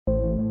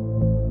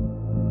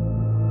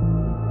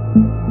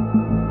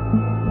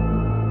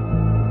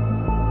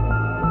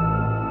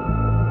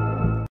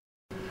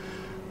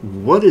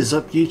What is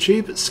up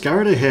YouTube,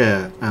 Scarido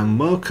here, and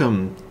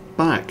welcome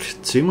back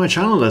to my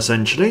channel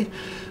essentially.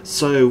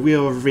 So we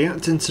are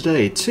reacting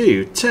today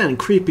to 10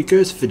 creepy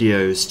ghost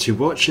videos to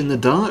watch in the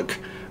dark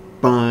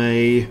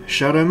by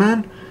Shadow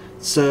Man.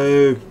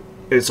 So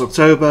it's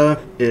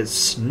October,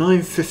 it's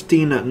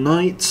 9:15 at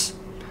night,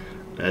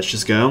 let's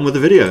just go on with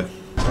the video.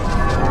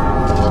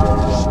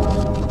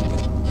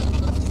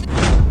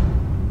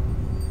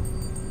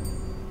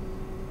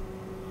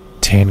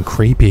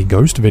 Creepy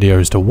ghost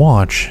videos to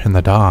watch in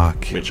the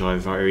dark. Which I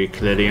very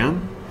clearly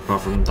am,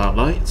 apart from that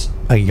light.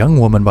 A young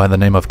woman by the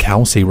name of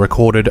Kelsey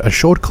recorded a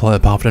short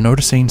clip after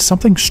noticing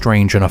something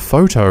strange in a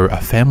photo a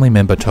family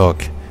member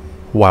took.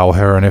 While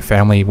her and her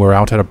family were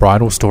out at a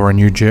bridal store in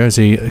New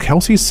Jersey,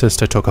 Kelsey's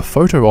sister took a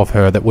photo of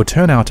her that would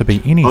turn out to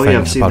be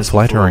anything but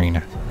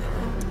flattering.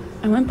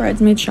 I went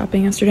bridesmaid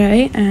shopping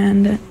yesterday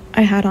and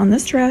I had on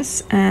this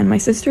dress and my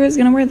sister is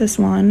gonna wear this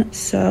one,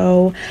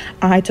 so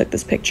I took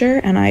this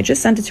picture and I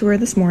just sent it to her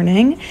this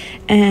morning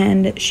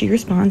and she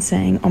responds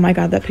saying, "Oh my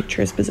god, that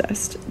picture is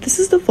possessed." This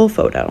is the full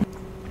photo.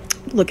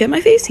 Look at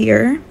my face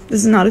here.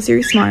 This is not a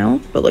serious smile,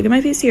 but look at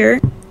my face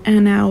here,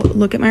 and now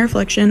look at my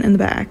reflection in the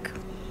back.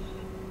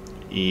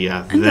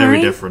 Yeah, very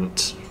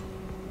different.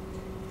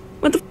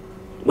 What the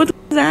is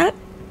that?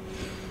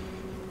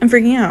 I'm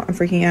freaking out. I'm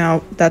freaking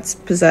out. That's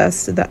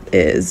possessed. That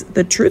is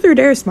the truth or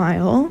dare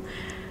smile.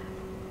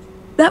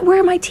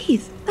 Where are my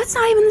teeth? That's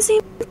not even the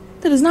same.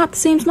 That is not the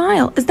same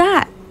smile as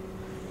that.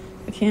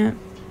 I can't.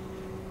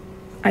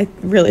 I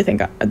really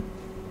think I'm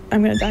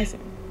gonna die soon.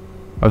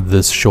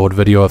 This short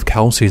video of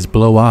Kelsey's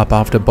blew up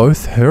after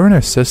both her and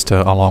her sister,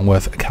 along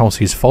with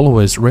Kelsey's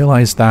followers,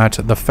 realized that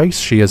the face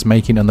she is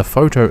making in the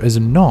photo is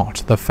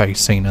not the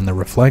face seen in the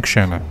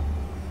reflection.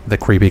 The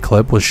creepy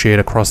clip was shared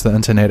across the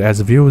internet as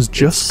viewers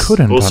just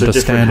couldn't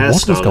understand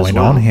what was going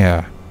on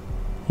here.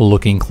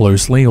 Looking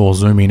closely or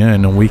zooming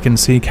in, we can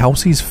see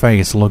Kelsey's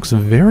face looks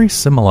very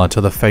similar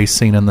to the face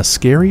seen in the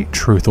scary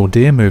Truth or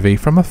Dare movie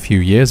from a few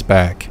years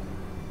back.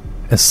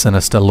 A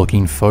sinister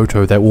looking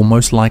photo that will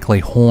most likely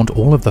haunt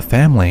all of the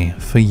family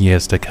for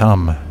years to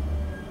come.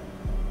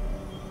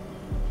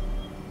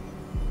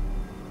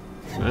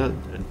 Well,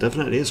 it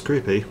definitely is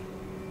creepy.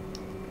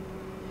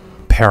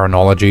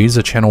 Paranologies,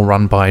 a channel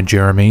run by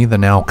Jeremy, the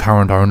now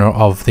current owner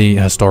of the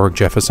historic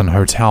Jefferson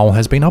Hotel,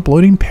 has been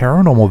uploading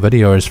paranormal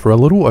videos for a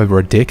little over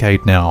a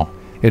decade now.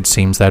 It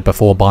seems that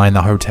before buying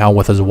the hotel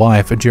with his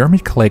wife, Jeremy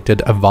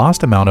collected a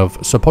vast amount of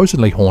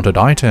supposedly haunted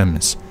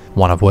items,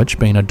 one of which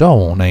being a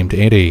doll named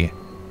Eddie.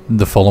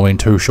 The following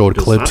two short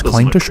clips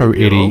claim to show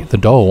Eddie, the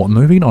doll,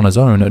 moving on his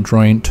own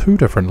during two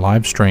different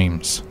live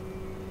streams.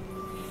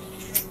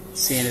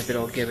 Seeing if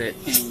it'll give it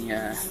any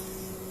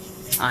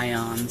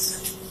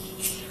ions.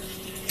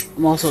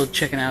 I'm also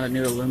checking out a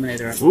new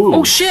illuminator. Ooh.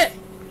 Oh shit!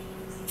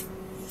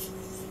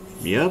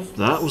 Yep,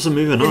 that was a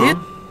moving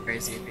on.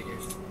 Crazy if you do.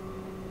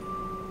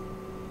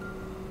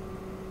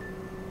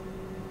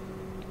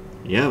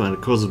 Yeah, man, it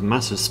caused a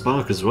massive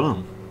spark as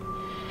well.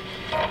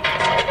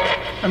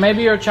 Or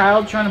maybe you're a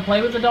child trying to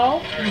play with a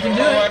doll? You can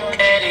do it.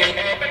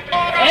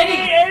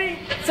 Eddie!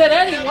 It said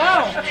Eddie,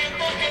 wow!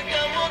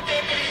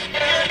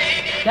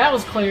 That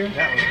was clear.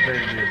 That was very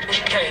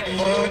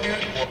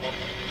good.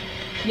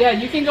 Yeah,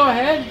 you can go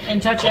ahead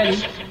and touch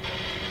Eddie.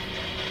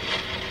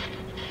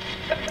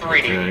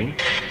 Okay.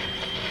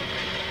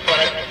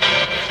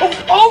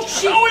 Oh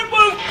shit! Oh, it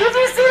moved! Did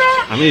you see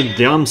that? I mean,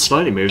 the arm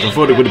slightly moved. I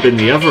thought it would have been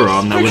the other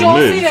arm that would have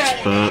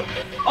moved, but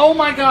oh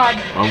my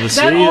god!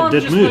 obviously that arm it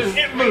did just move.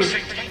 It moved.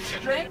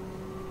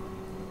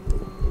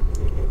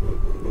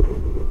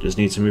 Just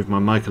need to move my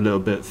mic a little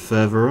bit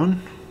further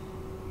on.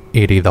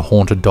 Eddie the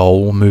haunted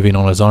doll moving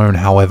on his own,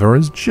 however,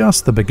 is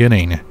just the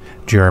beginning.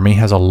 Jeremy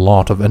has a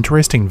lot of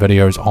interesting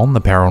videos on the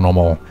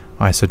paranormal.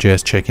 I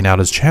suggest checking out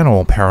his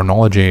channel,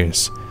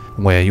 Paranologies,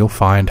 where you'll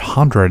find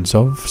hundreds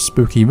of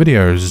spooky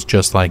videos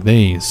just like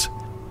these.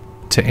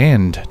 To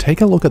end,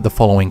 take a look at the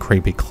following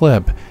creepy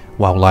clip.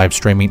 While live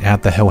streaming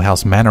at the Hill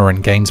House Manor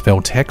in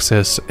Gainesville,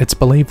 Texas, it's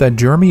believed that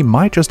Jeremy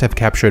might just have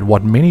captured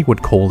what many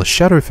would call a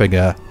shadow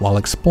figure while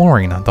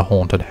exploring the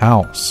haunted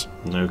house.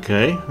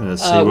 Okay,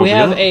 let's see what we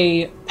have got.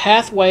 a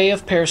pathway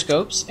of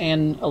periscopes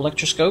and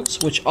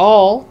electroscopes, which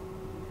all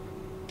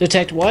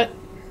detect what,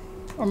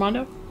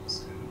 Armando?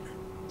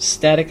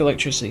 Static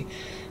electricity,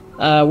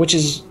 which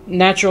is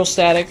natural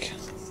static,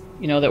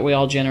 you know, that we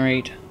all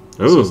generate.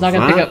 Oh, so it's not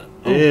going to pick up.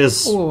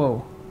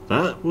 Oh,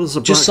 that was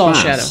a just black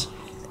saw a mass. shadow.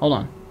 Hold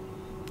on.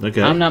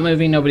 Okay. I'm not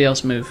moving. Nobody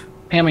else move.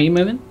 Pam, are you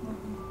moving?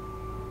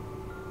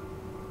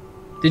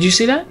 Did you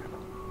see that?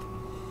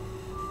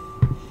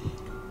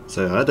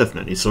 So I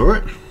definitely saw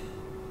it.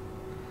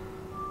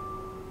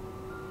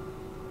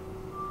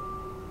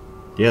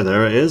 Yeah,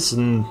 there it is,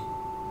 and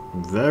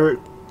there it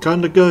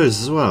kind of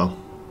goes as well.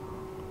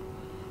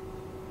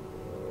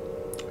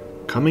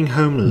 Coming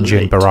home late.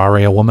 Jen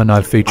Barari, a woman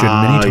I've featured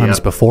many times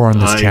before on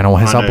this channel,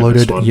 has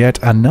uploaded yet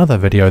another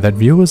video that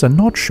viewers are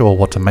not sure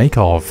what to make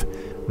of.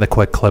 The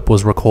quick clip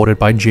was recorded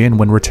by Jen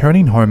when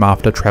returning home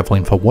after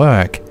traveling for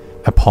work.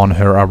 Upon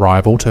her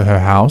arrival to her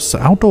house,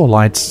 outdoor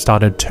lights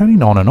started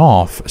turning on and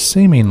off,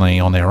 seemingly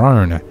on their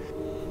own.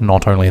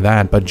 Not only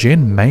that, but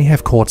Jen may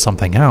have caught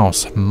something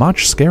else,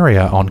 much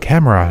scarier on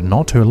camera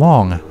not too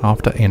long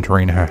after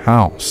entering her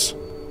house.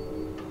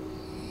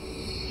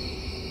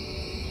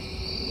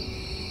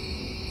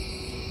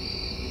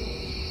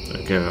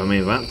 Okay, I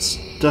mean, that's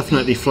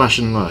definitely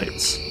flashing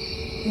lights.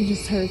 I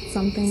just heard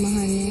something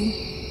behind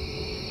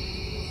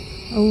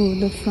me. Oh,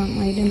 the front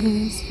light in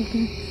here is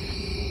flickering.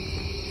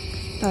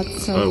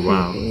 That's so Oh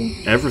wow,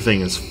 creepy.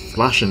 everything is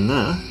flashing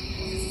there.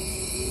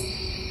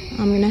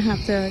 I'm gonna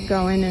have to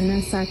go in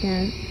a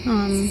second.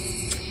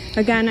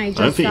 Again, I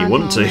just think you got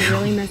want home. to. I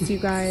really miss you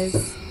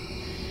guys.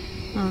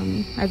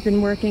 I've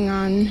been working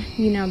on,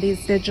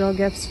 these digital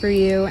gifts for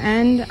you,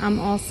 and I'm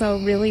also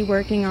really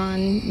working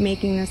on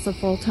making this a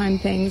full-time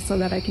thing so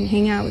that I can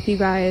hang out with you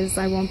guys.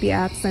 I won't be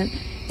absent.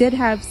 Did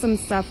have some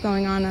stuff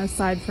going on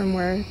aside from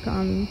work.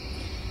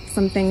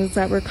 Some things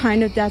that were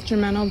kind of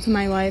detrimental to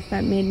my life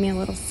that made me a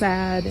little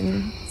sad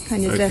and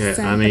kind of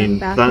distant. I mean,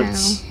 but I'm back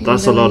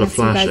that's now. a lot of miss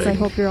you guys. flashing. I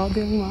hope you're all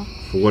doing well.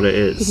 For what it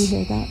Did you is.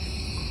 hear that?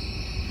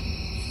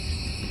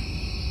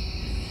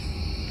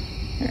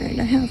 Alright,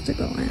 I have to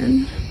go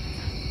in.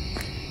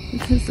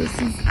 Because this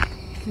is...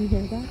 Did you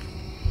hear that?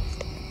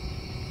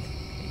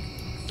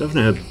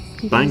 Definitely heard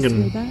Did you guys hear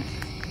banging. that?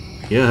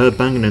 Yeah, I heard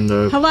banging in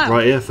the Hello?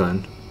 right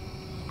earphone.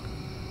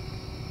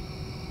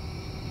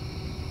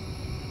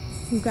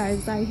 You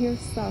guys, I hear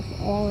stuff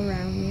all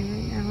around me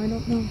right now. I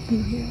don't know if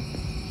you hear it.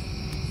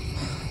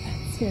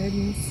 That scared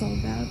me so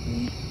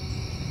badly.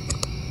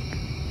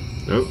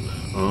 Oh,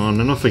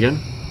 on and off again.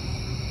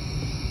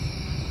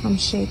 I'm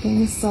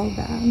shaking so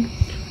bad.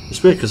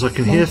 It's weird because I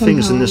can hear Welcome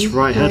things in this home,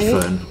 right right?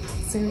 headphone.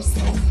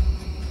 Seriously.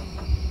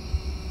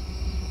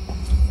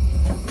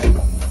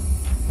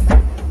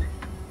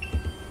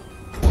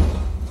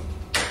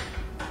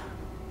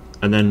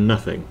 And then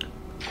nothing.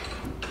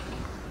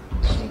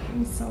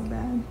 Shaking so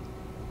bad.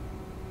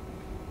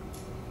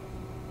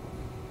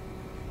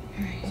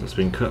 So it's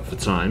been cut for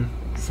time.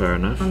 Fair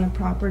enough. On the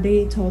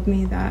property told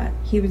me that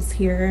he was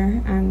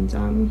here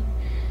and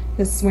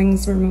the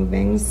swings were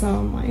moving, so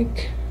I'm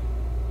like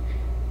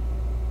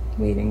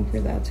waiting for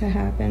that to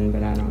happen,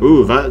 but I don't know.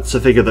 Ooh, that's a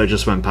figure that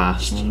just went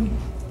past.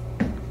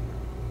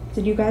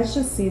 Did you guys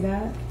just see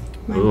that?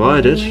 My Oh,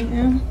 I body did. right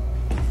now?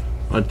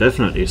 I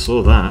definitely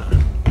saw that.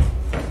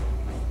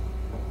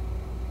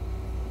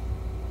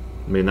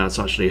 I mean, that's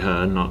actually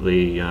her, not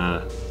the,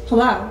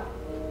 Hello?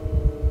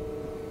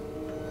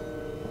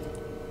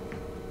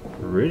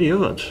 really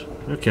odd.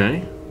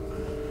 Okay.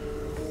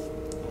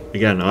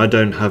 Again, I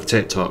don't have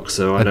TikTok,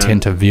 so I don't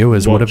Attentive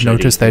viewers would have watch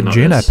noticed that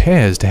anything Jen like this.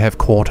 appears to have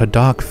caught a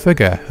dark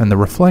figure in the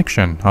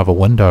reflection of a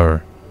window.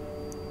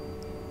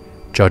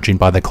 Judging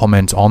by the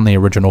comments on the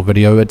original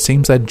video, it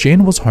seems that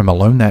Jen was home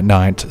alone that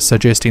night,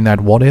 suggesting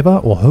that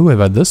whatever or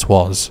whoever this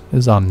was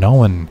is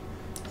unknown.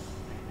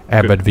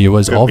 Avid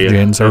viewers could of be a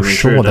Jen's are home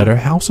sure intruder. that her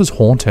house is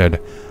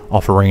haunted,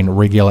 offering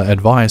regular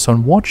advice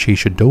on what she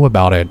should do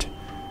about it.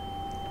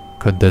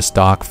 Could this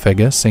dark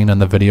figure seen in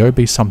the video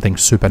be something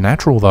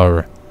supernatural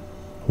though?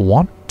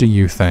 What do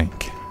you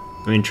think?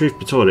 I mean, truth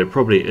be told, it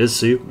probably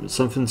is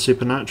something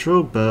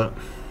supernatural, but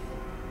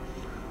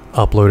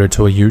Uploaded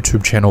to a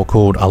YouTube channel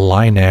called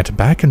Alinet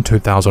back in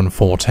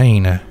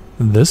 2014,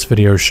 this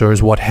video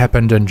shows what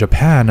happened in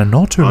Japan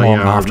not too long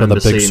yeah, I after the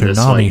remember big seeing this,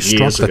 tsunami like, struck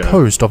years the ago.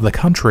 coast of the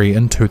country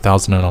in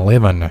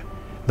 2011.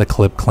 The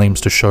clip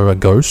claims to show a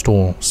ghost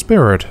or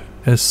spirit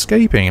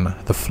escaping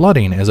the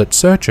flooding as it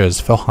searches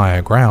for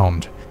higher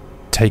ground.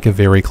 Take a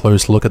very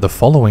close look at the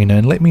following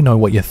and let me know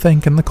what you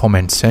think in the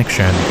comments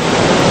section.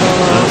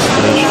 as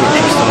the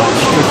structure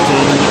starts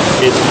drifting,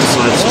 it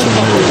decides to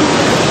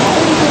move.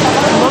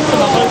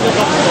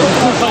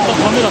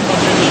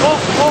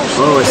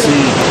 Oh, I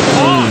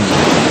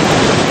see.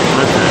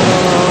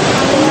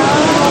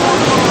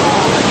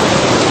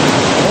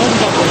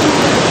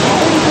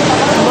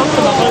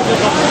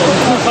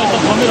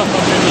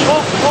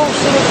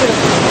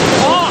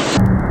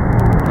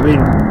 I mean,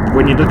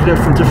 when you look at it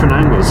from different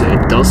angles,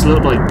 it does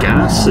look like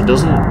gas. It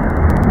doesn't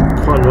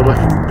quite look like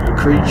a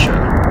creature.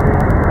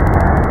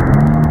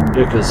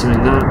 Yeah, because, I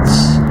mean,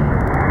 that's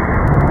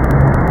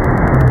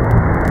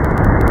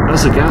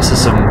a gas of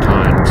some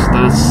kind.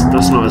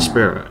 That's not a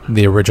spirit.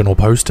 The original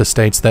poster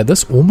states that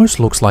this almost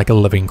looks like a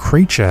living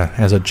creature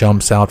as it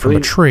jumps out from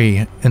a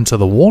tree into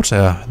the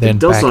water, then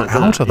does back like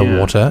that, out of the yeah.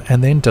 water,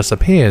 and then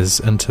disappears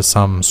into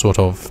some sort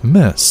of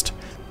mist.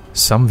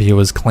 Some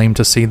viewers claim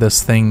to see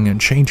this thing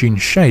changing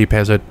shape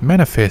as it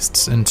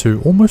manifests into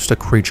almost a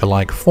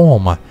creature-like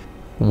form,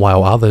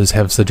 while others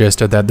have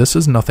suggested that this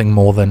is nothing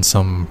more than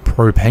some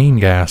propane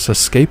gas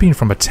escaping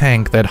from a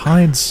tank that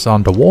hides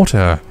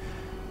underwater.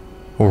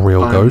 A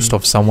real ghost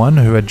of someone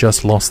who had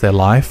just lost their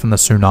life in the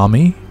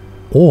tsunami?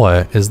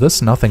 Or is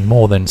this nothing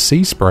more than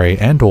sea spray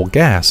and or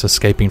gas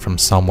escaping from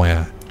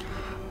somewhere?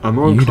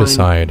 You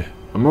decide.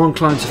 I'm more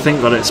inclined to think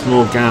that it's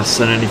more gas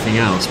than anything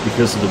else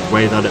because of the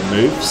way that it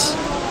moves.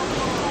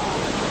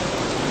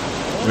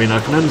 I mean, I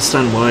can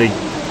understand why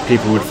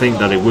people would think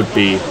that it would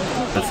be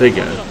a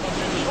figure.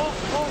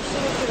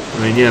 I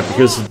mean, yeah,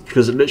 because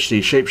it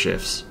literally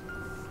shapeshifts.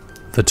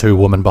 The two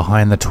women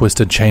behind the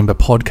Twisted Chamber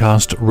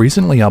podcast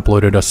recently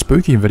uploaded a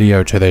spooky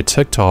video to their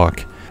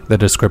TikTok. The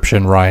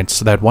description writes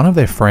that one of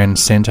their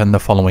friends sent in the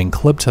following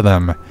clip to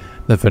them.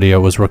 The video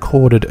was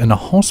recorded in a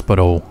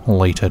hospital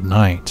late at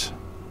night.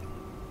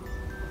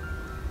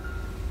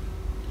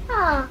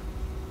 Ah,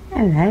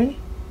 hello.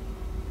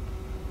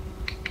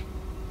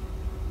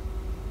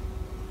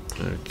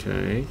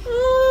 Okay.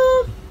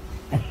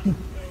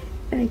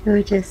 Very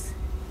gorgeous.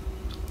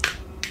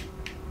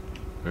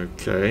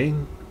 Okay.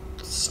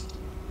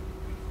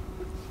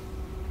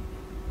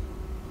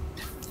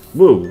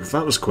 Whoa,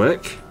 that was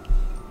quick.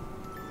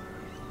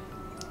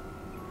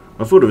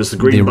 I thought it was the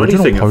green bunny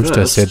thing at original poster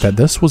first. said that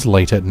this was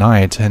late at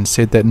night and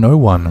said that no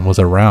one was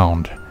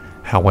around.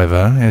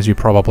 However, as you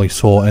probably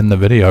saw in the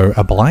video,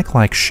 a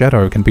black-like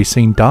shadow can be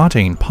seen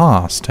darting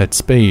past at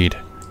speed.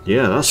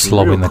 Yeah, that's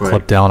Slowing real the quick.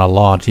 clip down a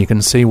lot, you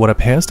can see what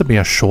appears to be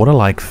a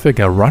shorter-like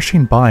figure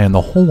rushing by in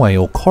the hallway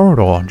or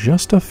corridor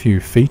just a few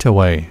feet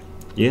away.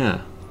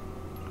 Yeah.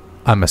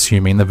 I'm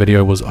assuming the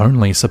video was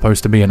only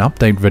supposed to be an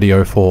update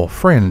video for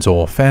friends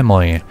or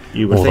family,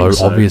 You would although think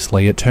so.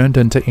 obviously it turned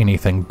into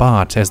anything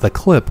but as the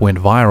clip went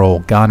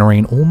viral,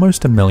 garnering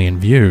almost 1 million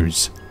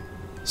views.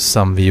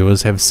 Some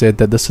viewers have said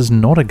that this is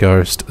not a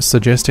ghost,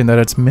 suggesting that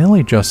it's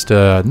merely just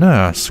a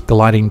nurse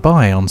gliding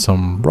by on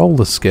some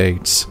roller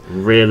skates.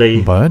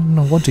 Really? But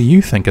what do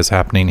you think is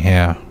happening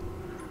here?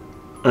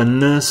 A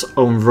nurse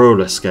on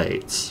roller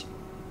skates?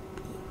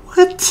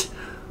 What?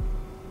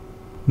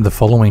 The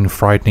following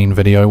frightening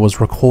video was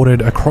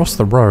recorded across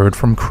the road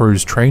from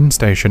Crews train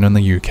station in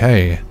the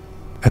UK.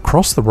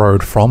 Across the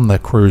road from the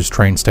Crews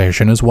train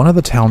station is one of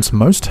the town's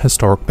most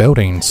historic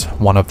buildings,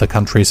 one of the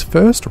country's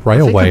first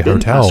railway I've been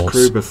hotels. past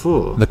Crew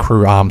before. The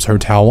Crew Arms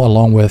Hotel,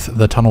 along with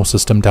the tunnel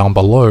system down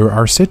below,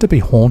 are said to be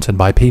haunted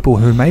by people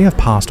who may have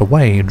passed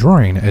away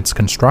during its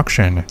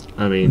construction.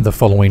 I mean, The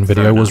following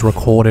video was enough.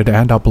 recorded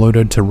and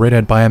uploaded to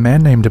Reddit by a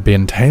man named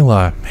Ben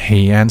Taylor.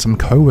 He and some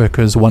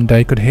co-workers one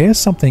day could hear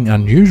something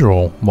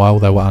unusual while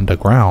they were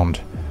underground.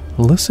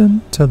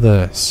 Listen to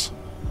this.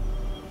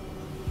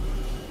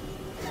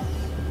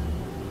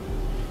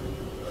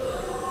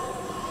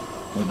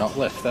 We're not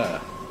left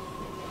there.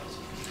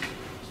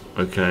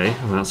 Okay,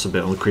 well, that's a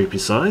bit on the creepy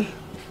side.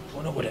 I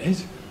don't know what it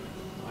is.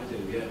 I do,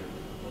 yeah.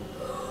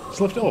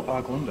 Just lift it up,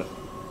 I'll go under.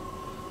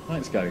 I think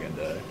it's going to get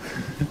dirty.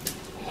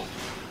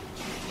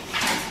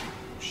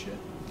 Shit.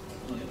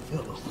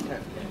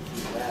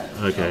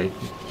 Okay.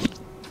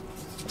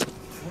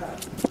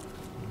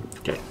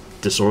 Okay,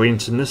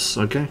 disorientedness,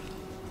 okay.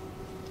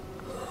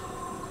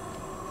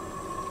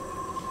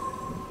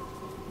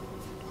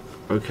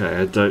 Okay,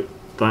 I don't...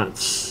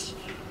 that's...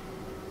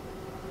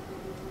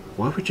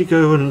 Why would you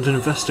go and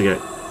investigate?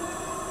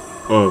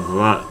 Oh,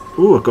 that...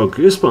 Ooh, I got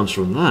goosebumps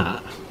from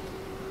that.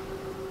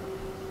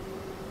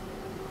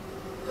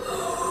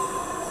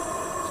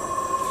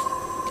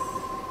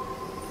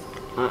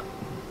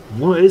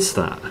 What is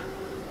that?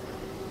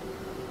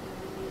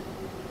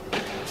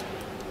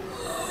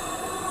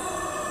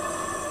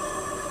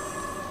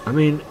 I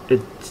mean,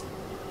 it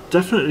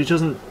definitely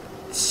doesn't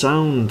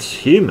sound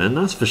human,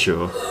 that's for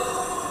sure.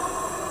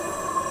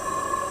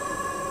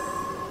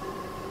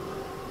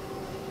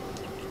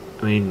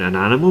 I mean, an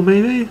animal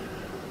maybe?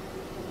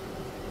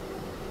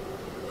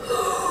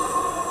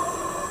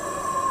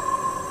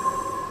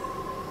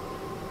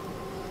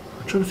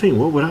 I'm trying to think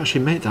what would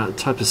actually make that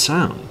type of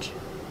sound.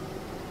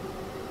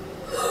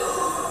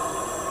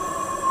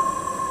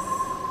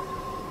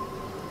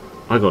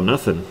 I got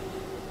nothing.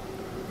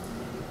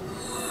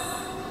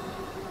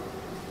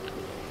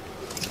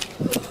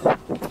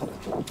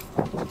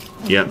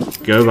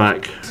 Yep, go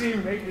back.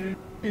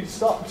 It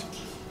stopped.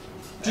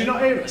 Do you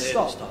not hear it?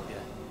 Stop.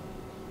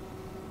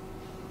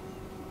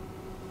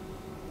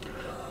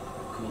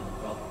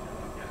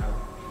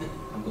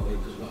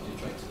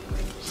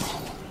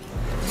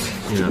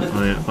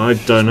 Yeah, I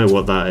don't know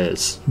what that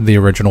is. The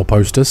original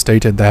poster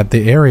stated that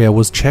the area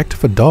was checked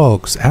for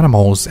dogs,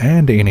 animals,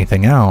 and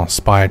anything else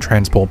by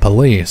transport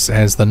police,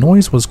 as the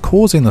noise was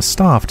causing the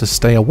staff to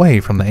stay away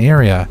from the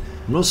area.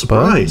 I'm not But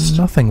surprised.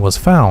 nothing was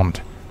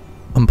found.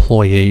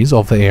 Employees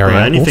of the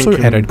area anything also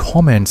can- added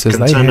comments as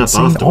can they turn had up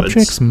seen afterwards.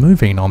 objects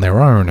moving on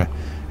their own,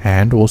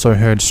 and also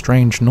heard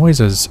strange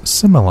noises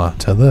similar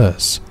to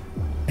this.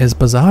 As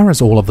bizarre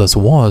as all of this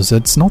was,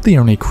 it's not the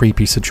only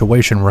creepy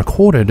situation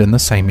recorded in the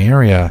same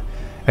area.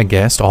 A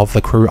guest of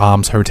the Crew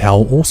Arms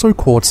Hotel also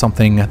caught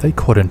something they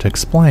couldn't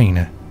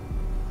explain.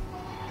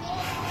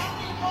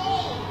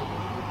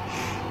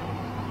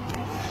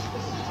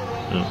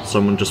 Oh,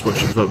 someone just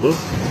watching football?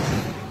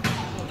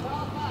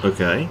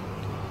 Okay.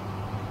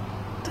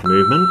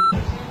 Movement.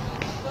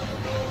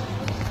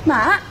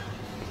 Matt?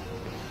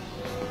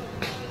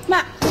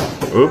 Matt?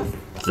 Oh,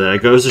 there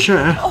goes the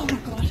chair. Oh my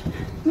god.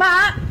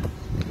 Matt?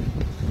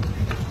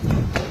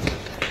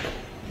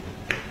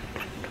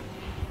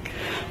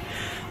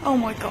 Oh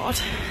my god.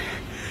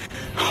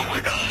 Oh my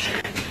god.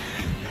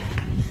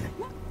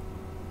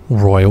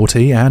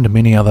 Royalty and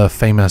many other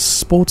famous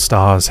sports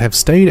stars have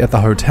stayed at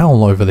the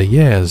hotel over the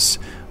years,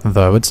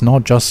 though it's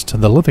not just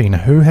the living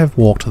who have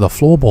walked the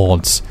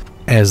floorboards.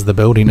 as the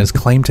building is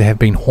claimed to have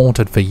been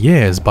haunted for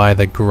years by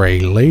the Grey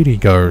Lady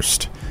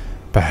ghost.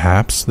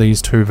 Perhaps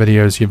these two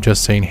videos you've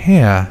just seen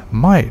here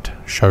might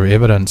show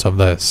evidence of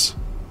this.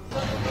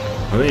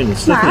 I mean,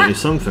 it's definitely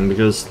something,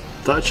 because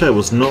that chair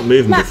was not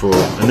moving before,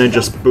 and then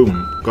just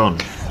boom, gone.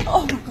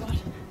 Oh my god.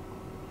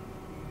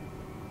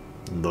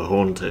 The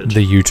Haunted.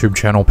 The YouTube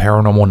channel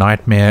Paranormal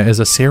Nightmare is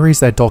a series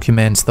that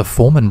documents the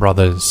Foreman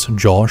brothers,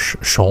 Josh,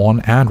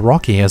 Sean, and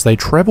Rocky, as they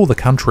travel the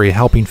country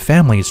helping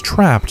families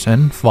trapped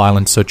in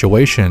violent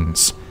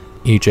situations.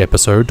 Each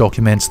episode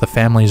documents the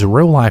family's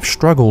real-life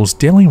struggles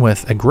dealing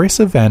with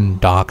aggressive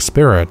and dark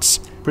spirits.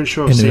 Pretty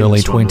sure I've In seen early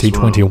this one as well.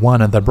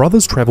 2021, the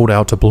brothers traveled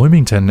out to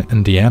Bloomington,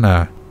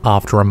 Indiana,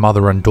 after a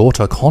mother and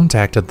daughter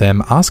contacted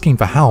them asking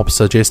for help,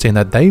 suggesting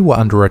that they were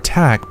under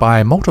attack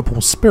by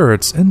multiple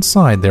spirits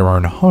inside their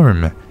own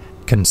home.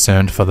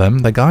 Concerned for them,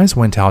 the guys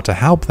went out to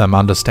help them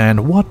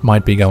understand what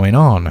might be going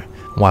on.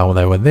 While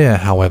they were there,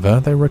 however,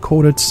 they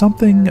recorded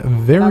something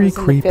very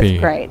creepy. I was in the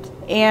 5th grade,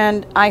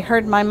 and I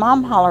heard my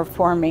mom holler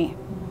for me.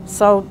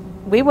 So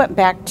we went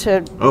back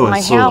to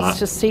my house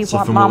to see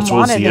what Mom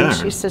wanted, and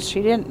she said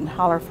she didn't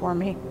holler for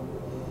me.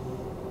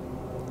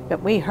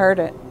 But we heard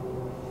it.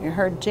 We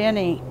heard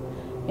Jenny,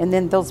 and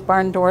then those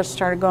barn doors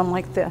started going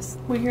like this.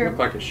 We hear It looked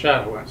like a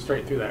shadow went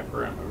straight through that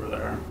room over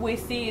there. we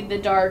see the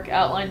dark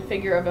outlined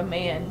figure of a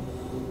man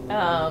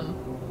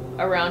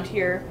around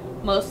here,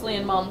 mostly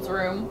in Mom's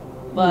room,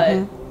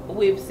 but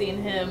we've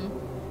seen him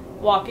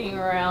walking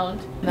around.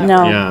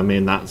 No. Yeah, I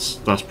mean, that's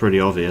pretty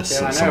obvious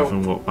Yeah, that I know.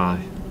 something walked by.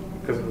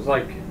 Because it was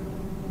like...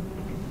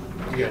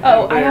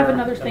 Oh, I have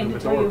another thing to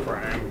tell you.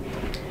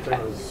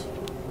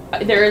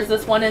 There is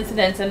this one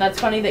incident, and that's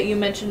funny that you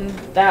mentioned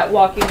that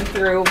walking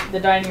through the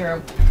dining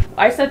room.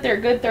 I sat there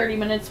a good 30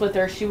 minutes with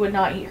her. She would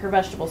not eat her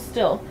vegetables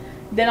still.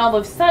 Then all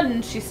of a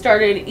sudden, she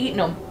started eating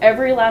them.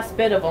 Every last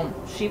bit of them,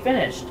 she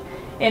finished.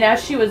 And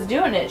as she was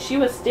doing it, she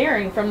was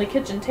staring from the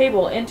kitchen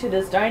table into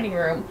this dining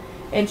room.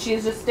 And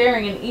she's just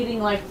staring and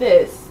eating like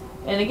this.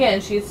 And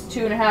again, she's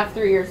 2.5,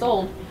 3 years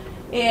old.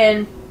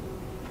 And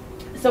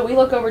so we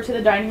look over to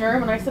the dining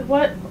room, and I said,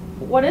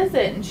 what is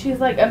it? And she's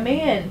like, a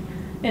man.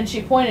 And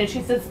she pointed.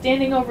 She said,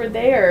 standing over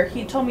there.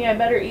 He told me I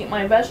better eat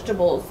my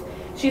vegetables.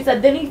 She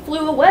said, then he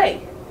flew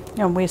away.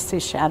 And we see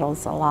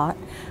shadows a lot.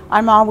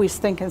 I'm always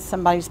thinking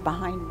somebody's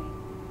behind me.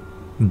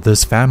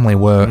 This family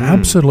were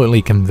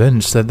absolutely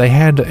convinced that they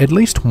had at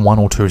least 1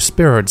 or 2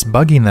 spirits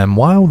bugging them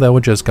while they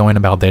were just going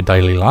about their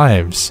daily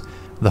lives.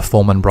 The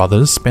Foreman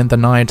brothers spent the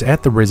night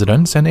at the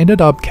residence and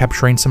ended up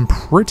capturing some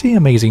pretty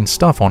amazing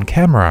stuff on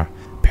camera.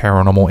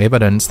 Paranormal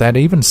evidence that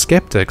even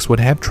skeptics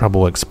would have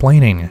trouble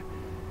explaining.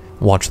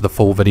 Watch the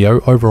full video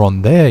over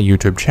on their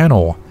YouTube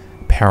channel,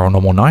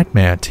 Paranormal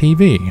Nightmare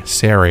TV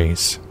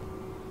series.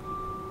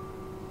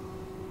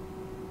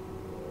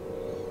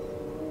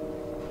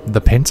 The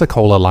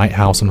Pensacola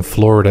Lighthouse in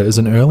Florida is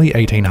an early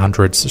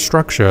 1800s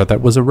structure that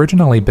was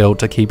originally built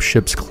to keep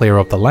ships clear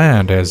of the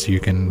land, as you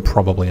can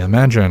probably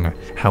imagine.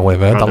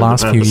 However, the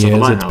last few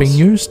years it's been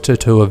used to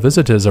tour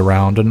visitors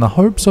around in the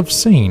hopes of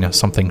seeing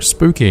something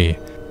spooky.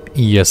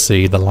 You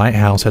see, the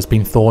lighthouse has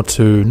been thought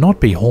to not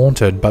be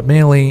haunted, but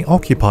merely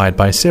occupied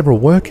by several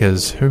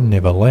workers who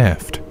never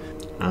left.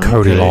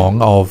 Cody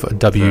Long of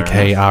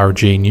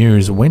WKRG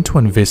News went to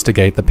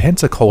investigate the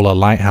Pensacola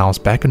Lighthouse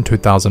back in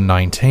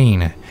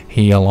 2019.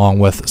 He, along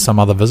with some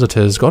other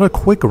visitors, got a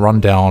quick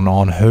rundown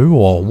on who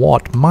or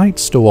what might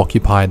still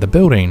occupy the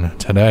building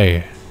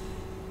today.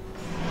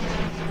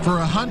 For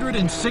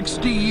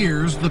 160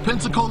 years, the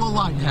Pensacola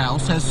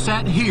Lighthouse has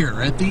sat here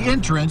at the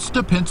entrance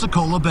to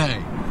Pensacola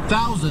Bay.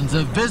 Thousands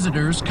of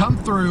visitors come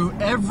through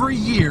every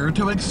year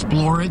to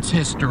explore its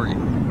history.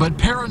 But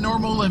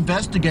paranormal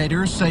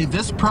investigators say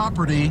this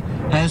property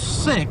has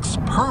 6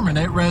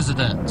 permanent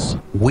residents.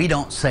 We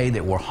don't say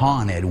that we're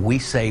haunted, we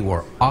say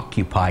we're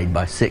occupied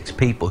by 6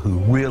 people who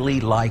really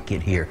like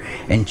it here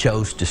and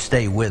chose to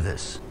stay with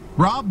us.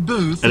 Rob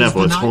Booth is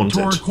the night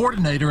tour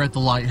coordinator at the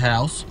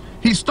lighthouse.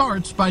 He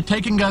starts by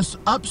taking us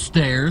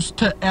upstairs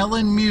to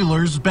Ellen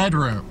Mueller's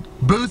bedroom.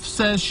 Booth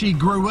says she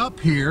grew up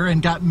here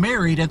and got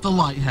married at the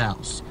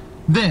lighthouse.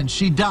 Then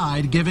she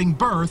died giving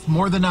birth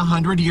more than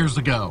 100 years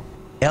ago.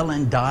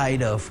 Ellen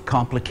died of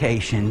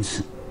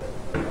complications.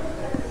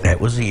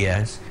 That was a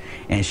yes.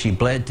 And she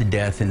bled to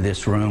death in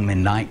this room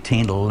in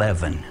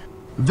 1911.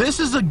 This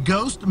is a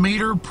Ghost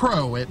Meter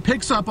Pro. It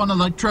picks up on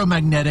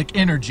electromagnetic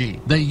energy.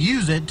 They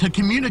use it to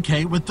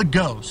communicate with the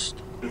ghost.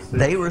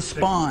 They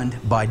respond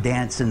by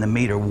dancing the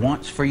meter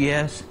once for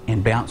yes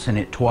and bouncing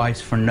it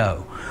twice for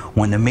no.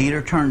 When the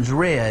meter turns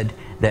red,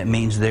 that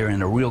means they're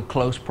in a real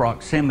close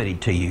proximity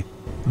to you.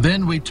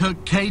 Then we took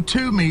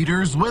K2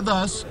 meters with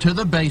us to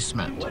the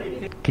basement.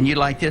 Can you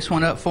light this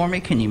one up for me?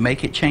 Can you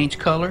make it change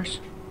colors?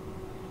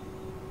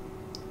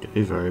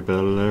 Very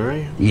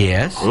blurry.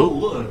 Yes.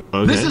 Oh,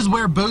 okay. This is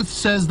where Booth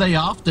says they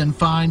often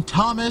find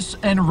Thomas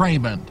and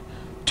Raymond,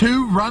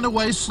 2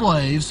 runaway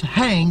slaves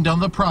hanged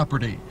on the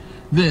property.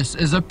 This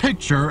is a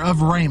picture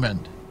of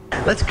Raymond.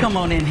 Let's come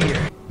on in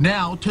here.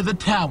 Now to the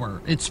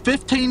tower. It's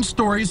 15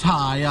 stories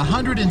high,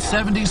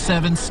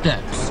 177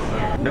 steps.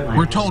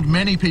 We're told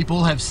many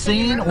people have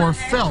seen or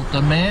felt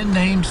a man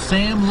named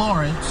Sam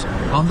Lawrence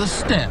on the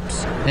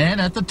steps and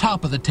at the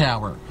top of the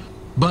tower.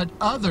 But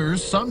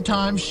others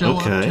sometimes show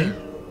up too.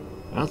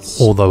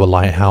 Although a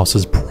lighthouse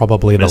is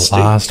probably the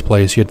last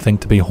place you'd think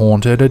to be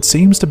haunted, it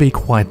seems to be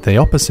quite the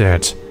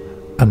opposite.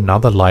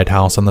 Another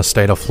lighthouse in the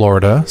state of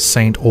Florida,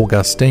 St.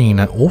 Augustine,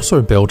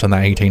 also built in the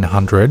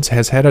 1800s,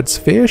 has had its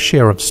fair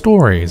share of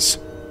stories,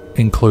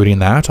 including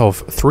that of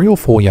 3 or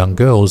 4 young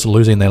girls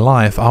losing their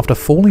life after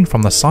falling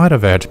from the side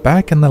of it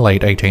back in the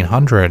late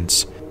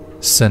 1800s.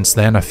 Since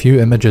then, a few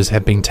images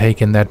have been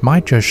taken that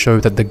might just show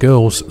that the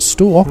girls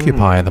still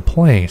occupy the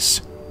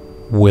place.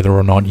 Whether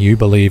or not you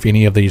believe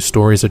any of these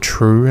stories are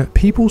true,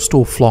 people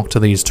still flock to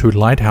these 2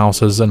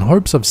 lighthouses in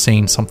hopes of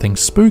seeing something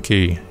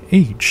spooky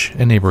each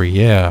and every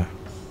year.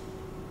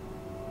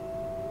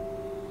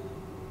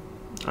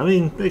 I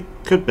mean, it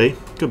could be.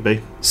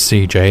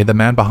 CJ, the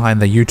man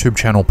behind the YouTube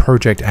channel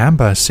Project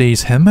Amber,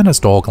 sees him and his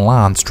dog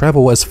Lance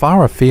travel as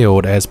far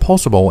afield as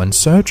possible in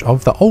search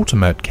of the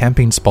ultimate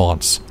camping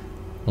spots.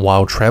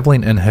 While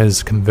traveling in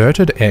his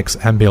converted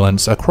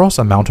X-ambulance across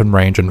a mountain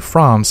range in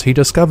France, he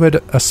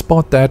discovered a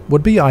spot that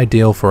would be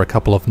ideal for a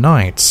couple of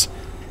nights.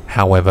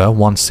 However,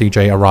 once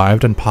CJ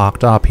arrived and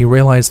parked up, he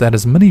realized that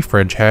his mini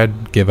fridge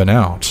had given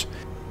out.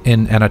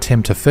 In an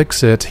attempt to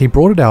fix it, he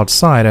brought it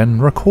outside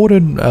and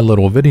recorded a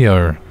little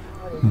video.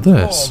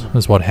 This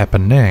is what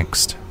happened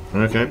next.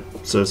 Okay,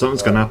 so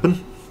something's gonna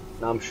happen.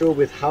 Now I'm sure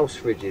with house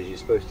fridges you're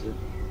supposed to...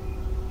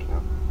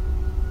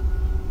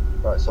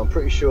 Right, so I'm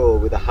pretty sure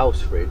with a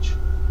house fridge,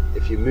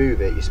 if you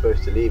move it, you're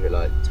supposed to leave it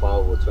like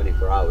 12 or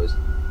 24 hours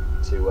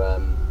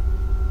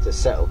to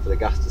settle, for the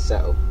gas to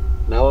settle.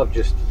 Now I've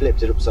just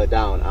flipped it upside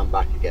down and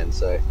back again,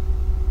 so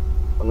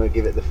I'm going to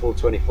give it the full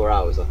 24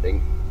 hours, I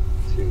think,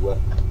 to...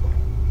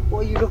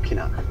 What are you looking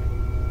at?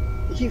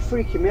 You keep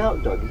freaking me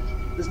out, dog.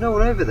 There's no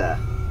one over there.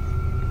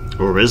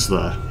 Or is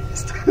there?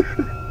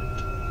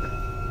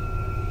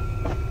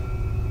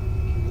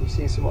 You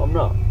seen something I'm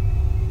not?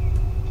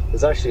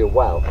 There's actually a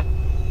well.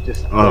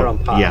 Just where I'm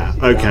parked. Yeah,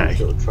 okay. Down this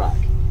little track,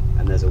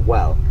 and there's a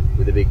well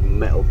with a big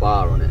metal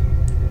bar on it.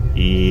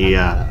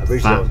 Yeah. And,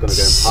 originally I was going to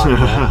go and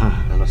park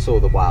there, and I saw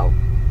the well.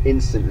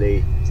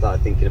 Instantly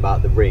started thinking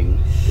about the ring,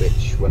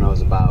 which when I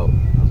was about,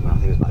 I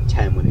think it was about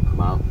 10 when it came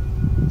out,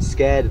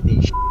 scared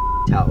the shit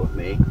out of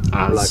me.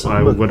 As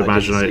I would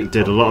imagine it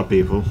did a lot of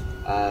people.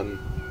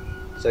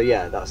 So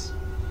yeah,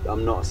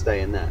 I'm not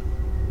staying there.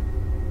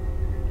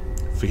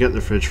 Forget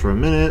the fridge for a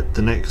minute.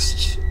 The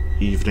next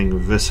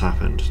evening this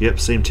happened. Yep,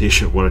 same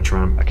t-shirt, what a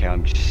tramp. Okay,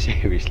 I'm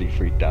seriously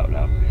freaked out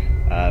now.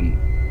 A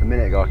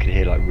minute ago I could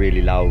hear like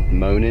really loud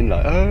moaning,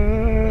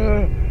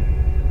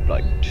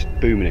 like just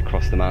booming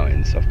across the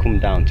mountains. So I've come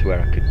down to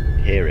where I could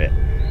hear it.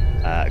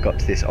 I got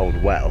to this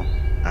old well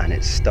and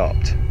it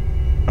stopped.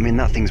 I mean,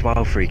 that thing's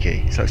wild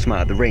freaky. It's like something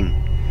out of the Ring.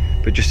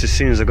 But just as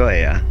soon as I got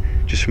here,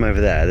 just from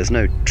over there's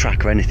no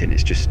track or anything,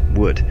 it's just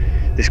wood.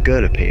 This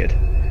girl appeared,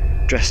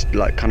 dressed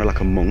like kind of like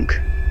a monk,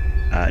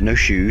 no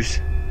shoes,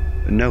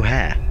 and no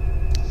hair.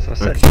 So I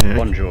said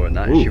one drawer and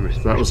that, and she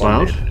responded. That was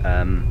loud.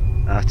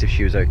 I asked if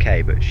she was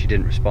okay, but she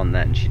didn't respond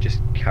then, she just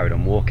carried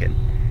on walking.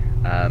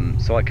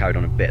 So I carried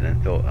on a bit and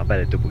then thought I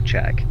better double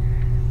check.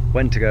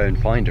 Went to go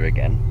and find her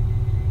again.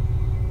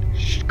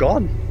 She's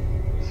gone.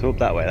 So up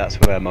that way, that's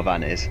where my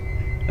van is.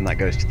 And that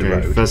goes to the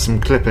road. There's some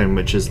clipping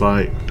which is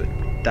like... But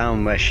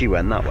down where she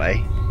went that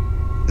way,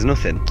 there's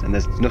nothing. And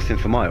there's nothing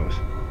for miles.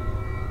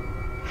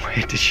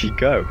 Where did she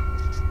go?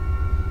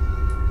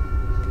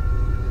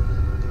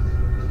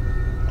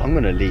 I'm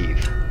gonna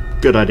leave.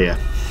 Good idea.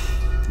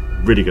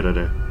 Really good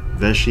idea.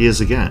 There she is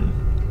again.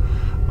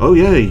 Oh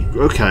yeah,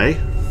 okay.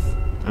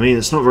 I mean,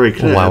 it's not very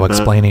clear. While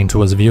explaining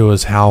to his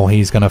viewers how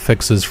he's going to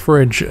fix his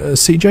fridge,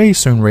 CJ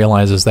soon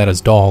realizes that his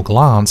dog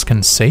Lance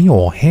can see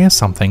or hear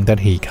something that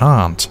he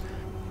can't.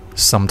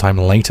 Sometime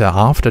later,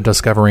 after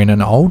discovering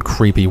an old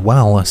creepy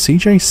well,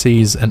 CJ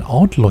sees an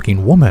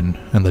odd-looking woman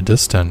in the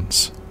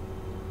distance.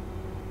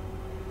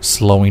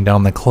 Slowing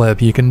down the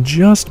clip, you can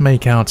just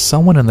make out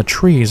someone in the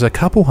trees a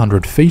couple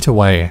 100 feet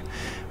away.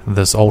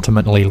 This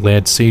ultimately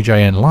led CJ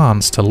and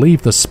Lance to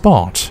leave the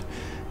spot.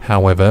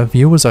 However,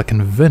 viewers are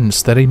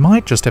convinced that he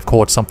might just have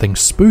caught something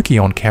spooky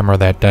on camera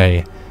that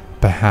day,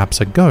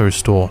 perhaps a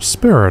ghost or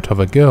spirit of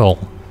a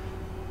girl.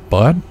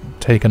 But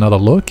take another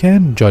look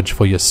and judge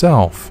for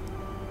yourself.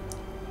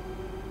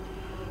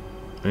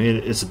 I mean,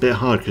 it's a bit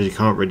hard because you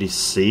can't really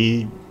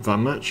see that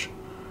much.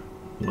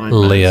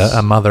 Leah,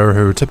 a mother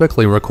who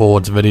typically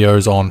records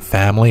videos on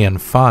family and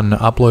fun,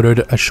 uploaded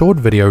a short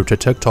video to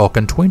TikTok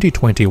in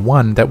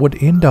 2021 that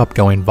would end up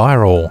going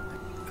viral.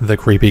 The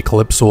creepy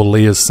clip saw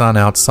Leah's son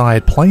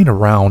outside playing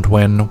around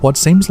when what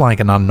seems like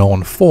an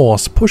unknown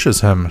force pushes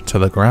him to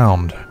the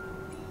ground.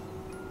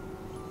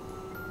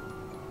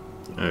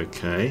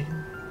 Okay.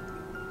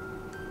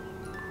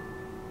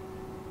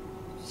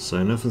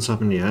 So nothing's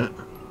happened yet.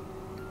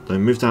 They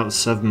moved out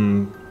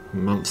 7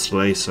 months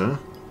later.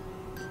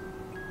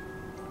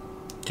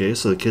 Okay,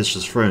 so the kid's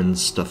just throwing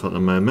stuff at the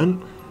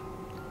moment.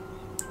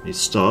 He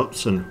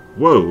stops and...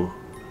 whoa!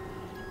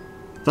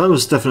 That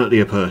was definitely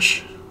a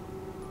push.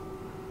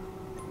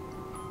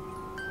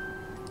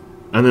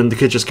 And then the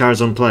kid just carries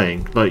on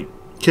playing. Like,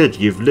 kid,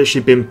 you've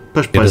literally been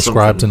pushed by something. She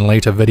described in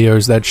later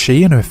videos that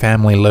she and her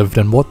family lived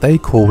in what they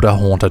called a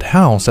haunted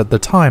house at the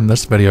time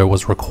this video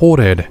was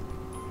recorded.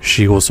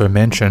 She also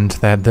mentioned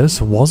that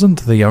this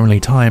wasn't the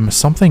only time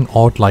something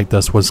odd like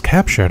this was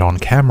captured on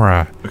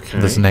camera. Okay.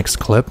 This next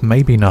clip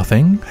may be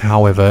nothing,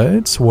 however,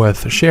 it's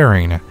worth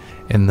sharing.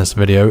 In this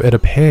video, it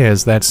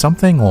appears that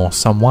something or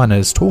someone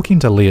is talking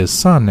to Leah's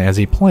son as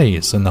he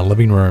plays in the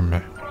living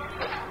room.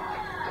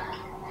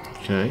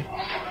 Okay.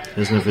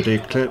 Here's another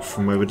video clip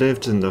from where we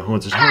lived in the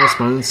haunted house.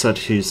 Man said,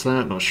 "Who's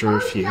that?" Not sure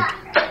if you'd...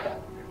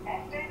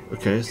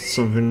 Okay,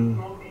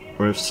 something...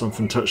 or if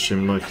something touched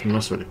him like in the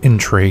last video.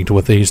 Intrigued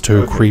with these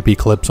two creepy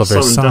clips of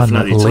her son,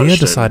 Leah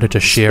decided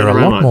to share a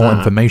lot more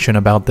information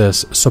about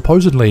this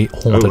supposedly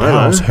haunted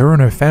house her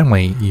and her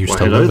family used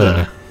to live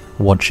in.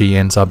 What she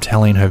ends up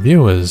telling her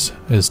viewers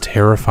is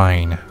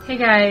terrifying. Hey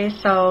guys,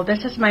 so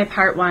this is my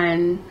part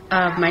one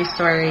of my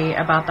story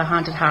about the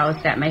haunted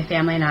house that my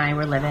family and I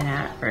were living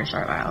at for a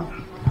short while.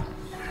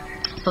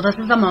 So this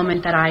is the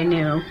moment that I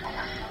knew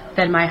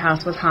that my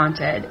house was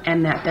haunted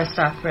and that this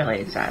stuff really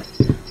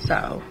exists.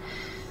 So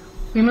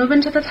we move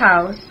into this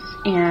house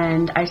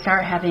and I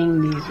start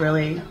having these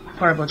really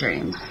horrible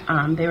dreams.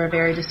 They were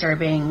very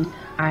disturbing.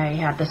 I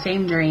had the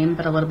same dream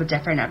but a little bit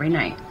different every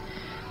night.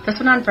 This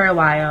went on for a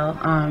while.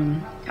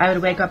 I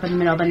would wake up in the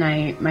middle of the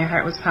night, my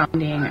heart was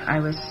pounding, I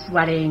was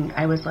sweating,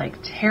 I was like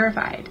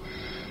terrified.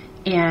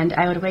 And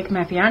I would wake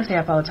my fiance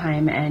up all the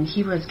time and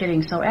he was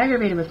getting so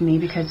aggravated with me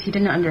because he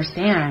didn't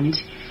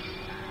understand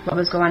what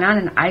was going on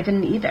and I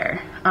didn't either.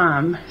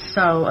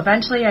 So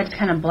eventually I just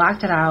kind of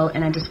blocked it out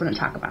and I just wouldn't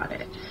talk about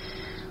it.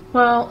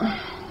 Well,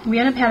 we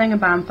ended up having a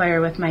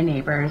bonfire with my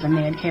neighbors and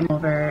they had came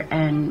over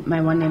and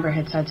my one neighbor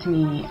had said to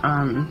me,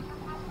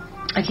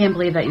 I can't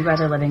believe that you guys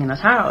are living in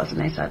this house.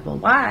 And I said, well,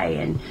 why?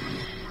 And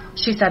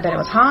she said that it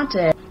was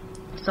haunted.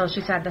 So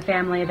she said the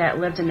family that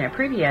lived in there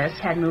previous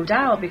had moved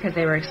out because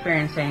they were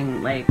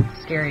experiencing like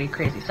scary,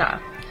 crazy stuff.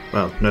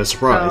 Well, no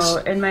surprise. So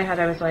in my head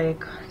I was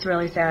like, it's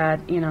really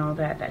sad, you know,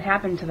 that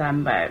happened to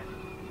them, but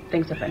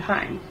things have been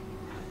fine.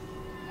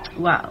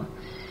 Well,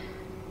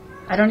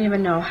 I don't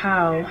even know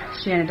how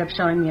she ended up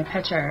showing me a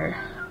picture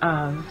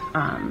of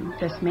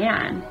this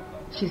man.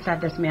 She said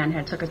this man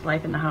had took his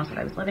life in the house that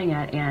I was living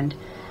at, and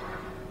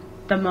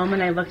the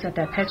moment I looked at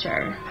that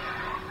picture,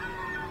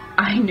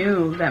 I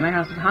knew that my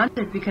house was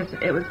haunted because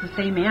it was the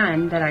same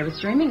man that I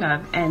was dreaming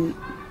of, and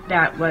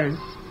that was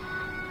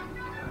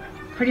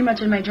pretty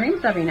much in my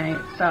dreams every night.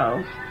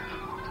 So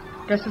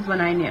this is when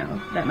I knew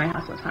that my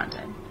house was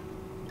haunted.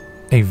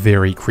 A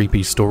very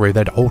creepy story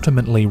that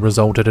ultimately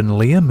resulted in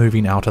Leah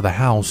moving out of the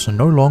house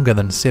no longer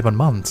than 7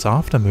 months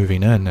after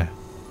moving in.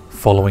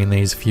 Following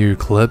these few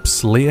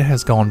clips, Leah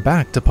has gone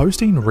back to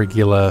posting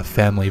regular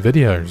family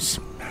videos.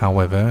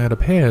 However, it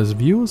appears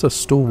viewers are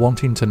still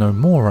wanting to know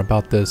more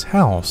about this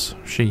house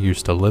she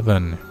used to live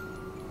in.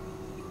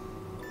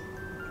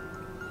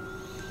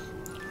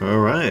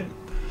 Alright.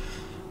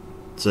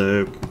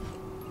 So,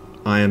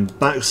 I am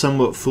back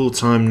somewhat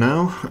full-time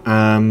now.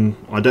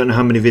 I don't know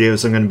how many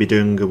videos I'm going to be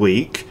doing a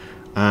week.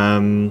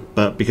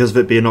 But because of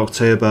it being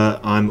October,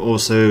 I'm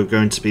also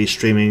going to be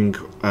streaming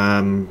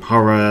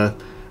horror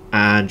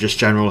and just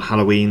general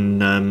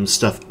Halloween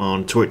stuff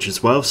on Twitch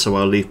as well, so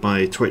I'll leave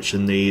my Twitch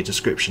in the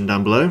description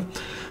down below.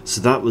 So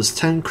that was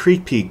 10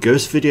 creepy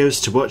ghost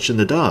videos to watch in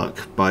the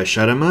dark by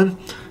Shadowman,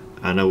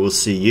 and I will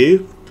see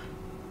you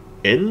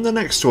in the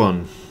next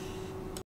one.